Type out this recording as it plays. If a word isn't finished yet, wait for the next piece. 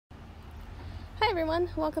Hi everyone,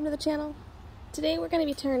 welcome to the channel. Today we're going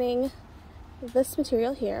to be turning this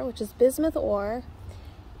material here, which is bismuth ore,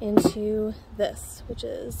 into this, which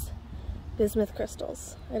is bismuth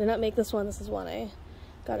crystals. I did not make this one. This is one I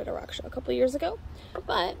got at a rock show a couple years ago,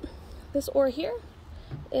 but this ore here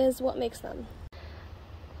is what makes them.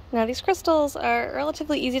 Now these crystals are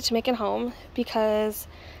relatively easy to make at home because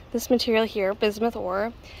this material here, bismuth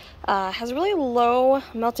ore, has a really low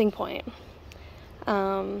melting point.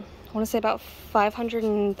 I want to say about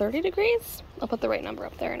 530 degrees. I'll put the right number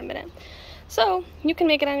up there in a minute. So you can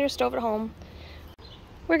make it on your stove at home.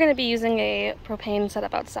 We're going to be using a propane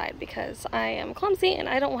setup outside because I am clumsy and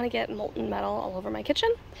I don't want to get molten metal all over my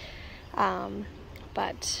kitchen.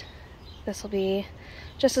 But this will be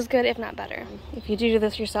just as good, if not better. If you do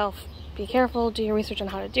this yourself, be careful, do your research on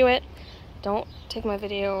how to do it. Don't take my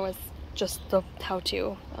video as just the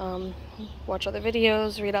how-to. Watch other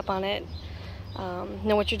videos, read up on it.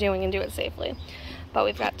 Know what you're doing and do it safely. But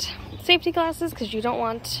we've got safety glasses because you don't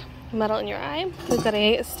want metal in your eye. We've got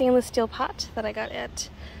a stainless steel pot that I got at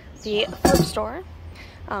the thrift store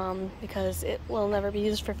because it will never be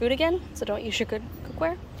used for food again, so don't use your good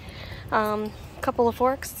cookware. A couple of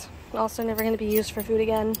forks, also never going to be used for food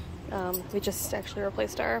again. We just actually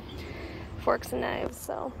replaced our forks and knives,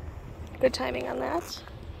 so good timing on that.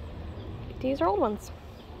 These are old ones.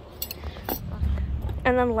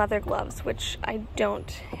 And then leather gloves, which I don't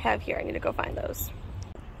have here. I need to go find those.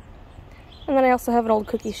 And then I also have an old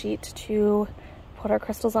cookie sheet to put our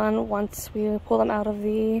crystals on once we pull them out of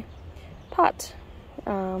the pot.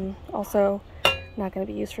 Also not going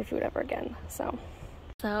to be used for food ever again. So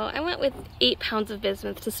I went with 8 pounds of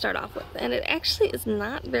bismuth to start off with, and it actually is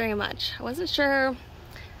not very much. I wasn't sure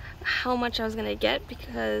how much I was going to get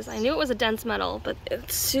because I knew it was a dense metal, but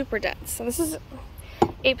it's super dense. So this is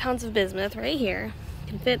 8 pounds of bismuth right here.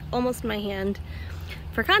 Can fit almost in my hand.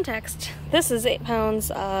 For context, this is 8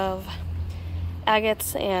 pounds of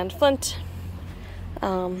agates and flint.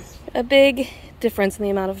 A big difference in the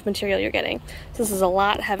amount of material you're getting. So this is a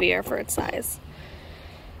lot heavier for its size.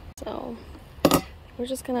 So we're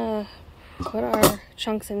just gonna put our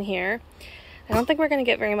chunks in here. I don't think we're gonna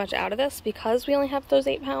get very much out of this because we only have those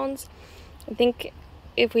 8 pounds. I think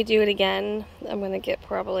if we do it again, I'm gonna get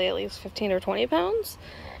probably at least 15 or 20 pounds.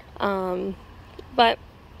 But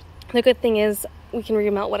the good thing is we can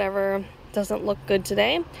remelt whatever doesn't look good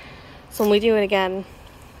today. So when we do it again,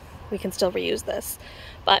 we can still reuse this.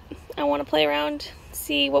 But I want to play around,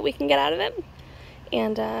 see what we can get out of it,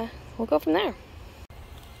 and we'll go from there.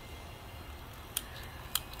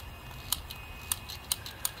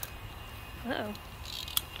 Uh-oh.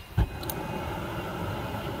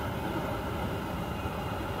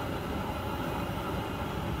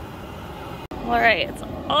 Alright, it's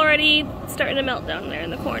already starting to melt down there in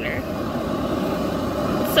the corner.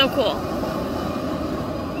 It's so cool.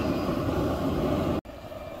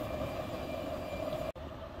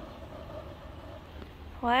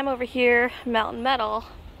 While I'm over here melting metal,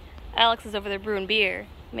 Alex is over there brewing beer,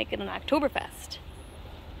 making an Oktoberfest.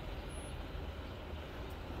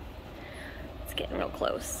 It's getting real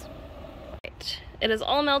close. Right. It is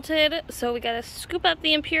all melted, so we gotta scoop up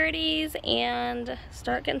the impurities and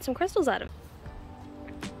start getting some crystals out of it.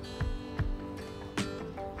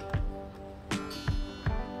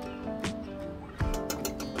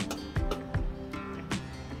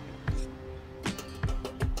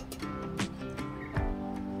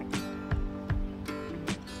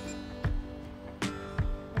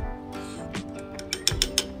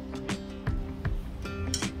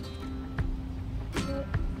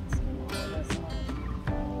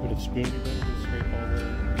 Would a spoon be better to scrape all the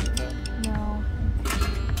top? No.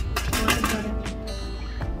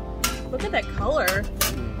 Look at that color.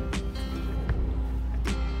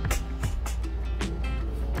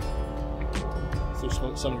 Is there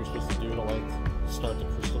something you're supposed to do to like start the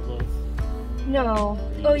crystal growth? No.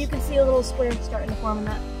 Oh, you can see a little square starting to form in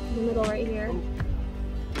the middle right here.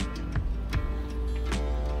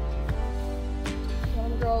 Let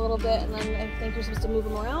them grow a little bit, and then I think you're supposed to move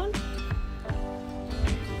them around.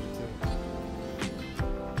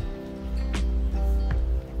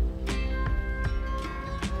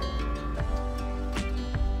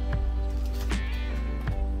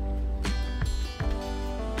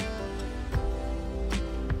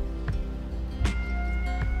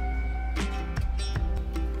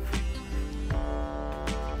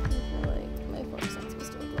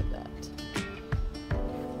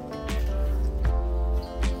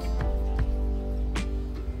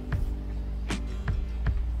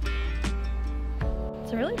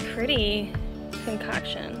 It's a really pretty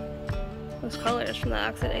concoction. Those colors from the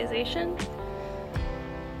oxidization.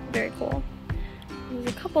 Very cool.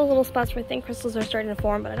 There's a couple little spots where I think crystals are starting to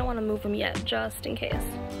form, but I don't want to move them yet, just in case.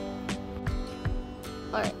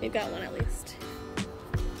 Alright, we've got one at least.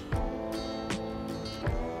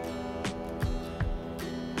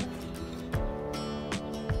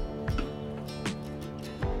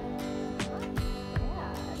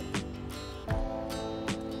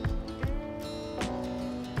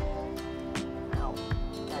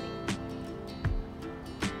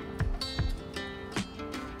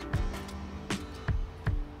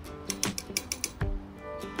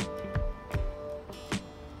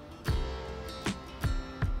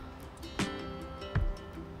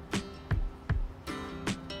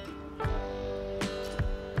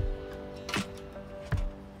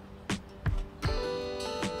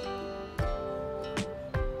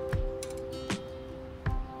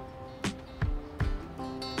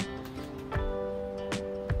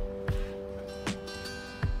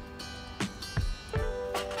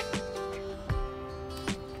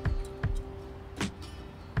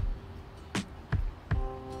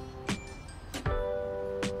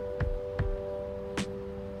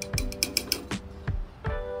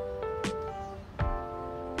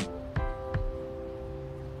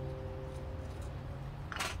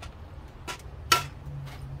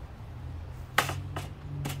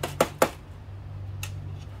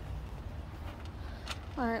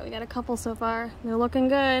 Alright, we got a couple so far. They're looking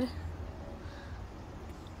good.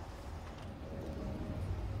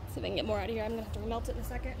 See if I can get more out of here. I'm gonna have to melt it in a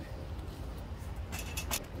second.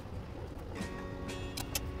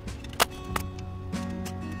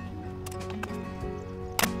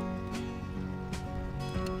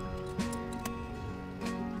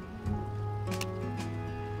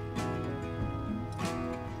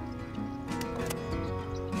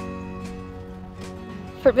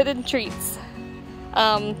 Forbidden treats.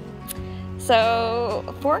 So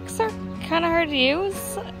forks are kind of hard to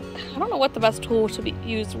use. I don't know what the best tool to be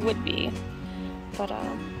used would be, but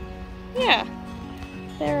yeah,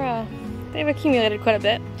 they've accumulated quite a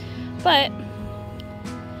bit. But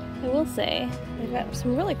I will say they've got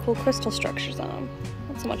some really cool crystal structures on them.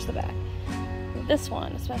 Not so much the back. This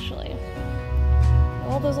one especially.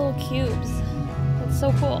 All those little cubes. It's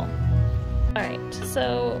so cool. All right,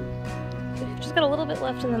 so we've just got a little bit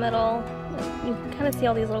left in the middle. You can kind of see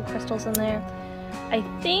all these little crystals in there. I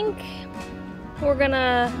think we're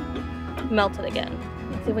gonna melt it again.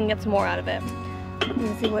 Let's see if we can get some more out of it.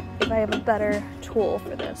 And see if I have a better tool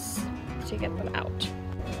for this to get them out.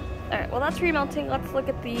 Alright, well that's remelting. Let's look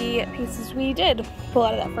at the pieces we did pull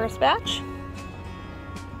out of that first batch.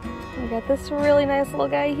 We got this really nice little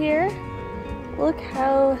guy here. Look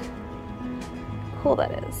how cool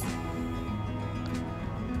that is.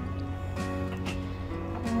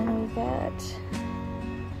 And we got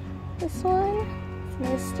this one. Some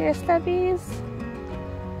nice stair stubbies.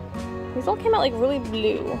 These all came out like really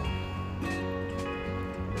blue.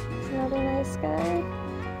 It's another nice guy.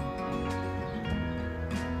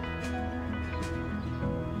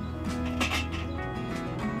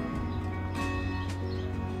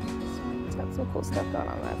 It's got some cool stuff going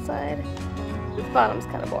on that side. This bottom's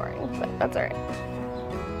kind of boring, but that's alright.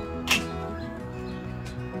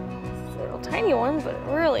 It's a little tiny one, but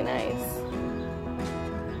really nice.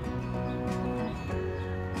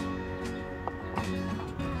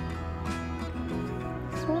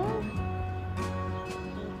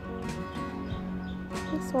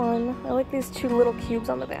 This one, I like these two little cubes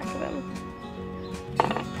on the back of him.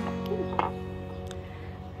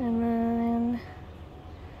 And then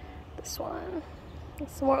this one.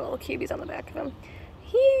 Some more little cubies on the back of him.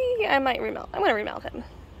 I might remelt. I'm gonna remelt him.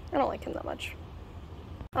 I don't like him that much.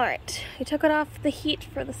 Alright, we took it off the heat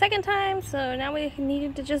for the second time, so now we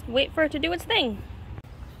needed to just wait for it to do its thing.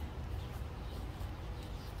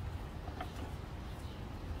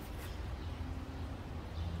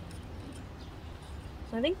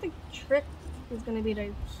 So I think the trick is going to be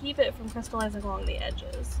to keep it from crystallizing along the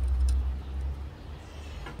edges.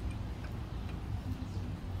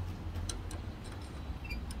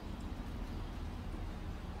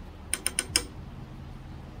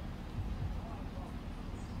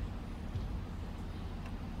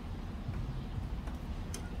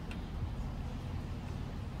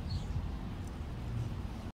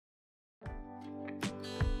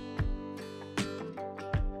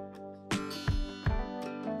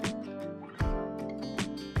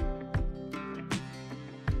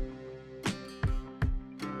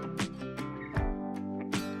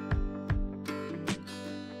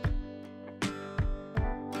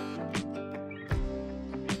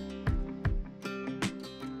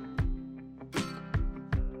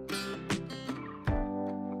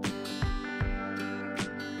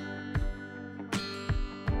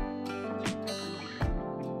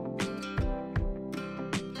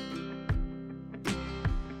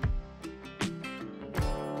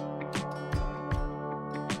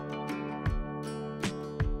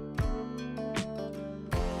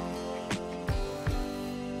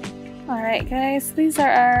 Alright guys, these are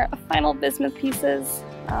our final bismuth pieces.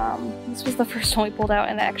 This was the first one we pulled out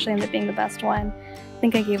and it actually ended up being the best one. I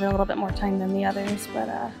think I gave it a little bit more time than the others, but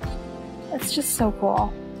it's just so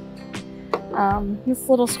cool. This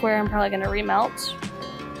little square I'm probably going to remelt,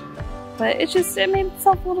 but it made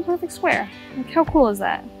itself a little perfect square. Like, how cool is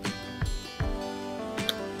that?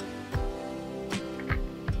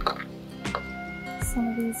 Some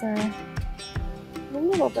of these are a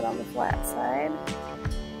little bit on the flat side,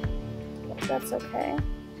 but that's okay.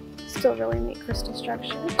 Still really neat crystal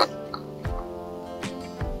structure.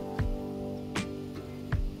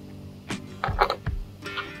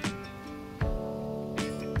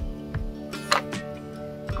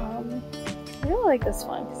 I really like this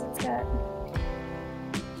one because it's got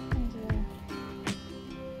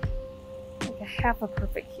like a half a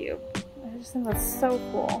perfect cube. I just think that's so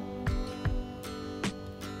cool.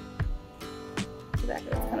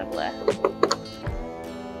 Exactly, it's kind of bleh.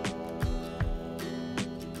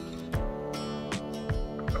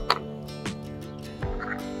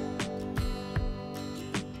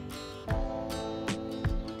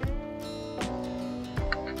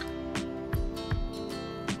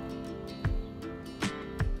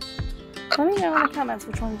 Let me know in the comments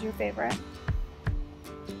which one's your favorite.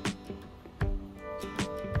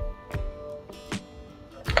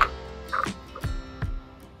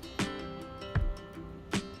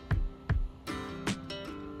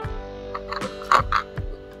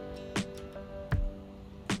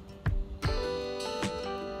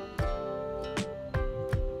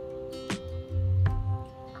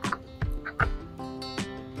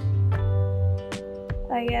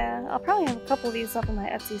 I'll probably have a couple of these up in my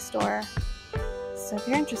Etsy store, so if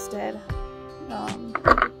you're interested,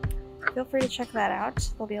 feel free to check that out.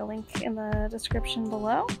 There'll be a link in the description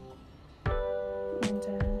below, and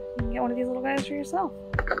you can get one of these little guys for yourself.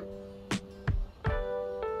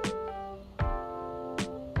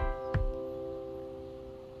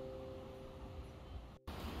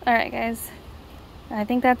 Alright guys, I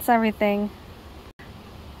think that's everything.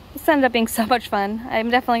 This ended up being so much fun. I'm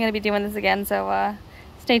definitely going to be doing this again, so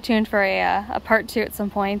stay tuned for a part 2 at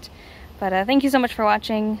some point. But thank you so much for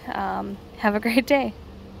watching. Have a great day.